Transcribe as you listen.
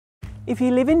If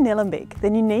you live in Nillumbik,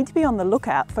 then you need to be on the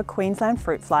lookout for Queensland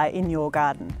fruit fly in your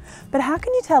garden. But how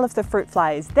can you tell if the fruit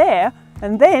fly is there,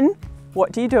 and then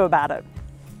what do you do about it?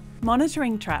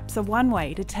 Monitoring traps are one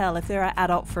way to tell if there are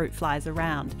adult fruit flies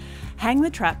around. Hang the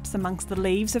traps amongst the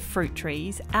leaves of fruit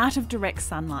trees, out of direct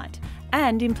sunlight,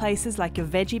 and in places like your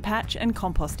veggie patch and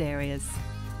compost areas.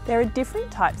 There are different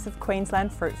types of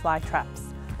Queensland fruit fly traps.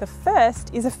 The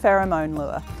first is a pheromone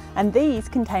lure, and these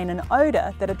contain an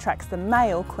odour that attracts the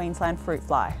male Queensland fruit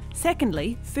fly.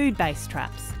 Secondly, food-based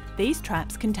traps. These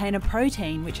traps contain a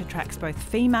protein which attracts both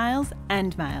females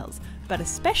and males, but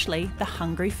especially the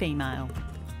hungry female.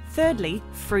 Thirdly,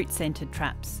 fruit-scented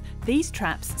traps. These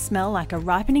traps smell like a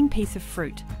ripening piece of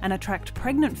fruit and attract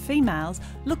pregnant females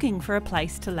looking for a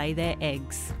place to lay their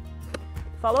eggs.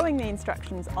 Following the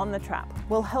instructions on the trap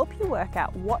will help you work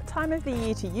out what time of the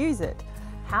year to use it,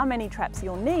 how many traps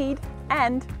you'll need,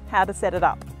 and how to set it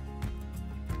up.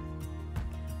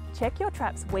 Check your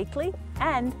traps weekly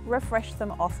and refresh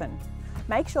them often.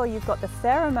 Make sure you've got the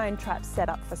pheromone traps set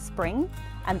up for spring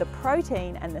and the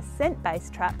protein and the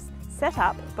scent-based traps set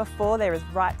up before there is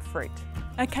ripe fruit.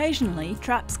 Occasionally,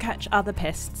 traps catch other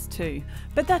pests too,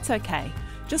 but that's okay.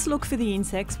 Just look for the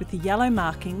insects with the yellow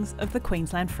markings of the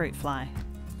Queensland fruit fly.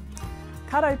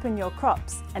 Cut open your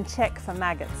crops and check for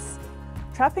maggots.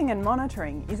 Trapping and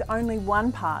monitoring is only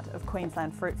one part of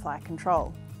Queensland fruit fly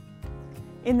control.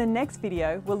 In the next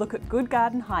video, we'll look at good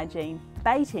garden hygiene,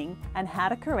 baiting, and how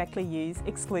to correctly use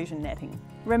exclusion netting.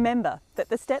 Remember that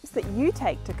the steps that you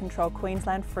take to control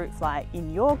Queensland fruit fly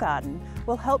in your garden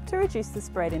will help to reduce the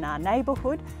spread in our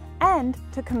neighbourhood and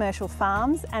to commercial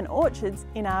farms and orchards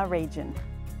in our region.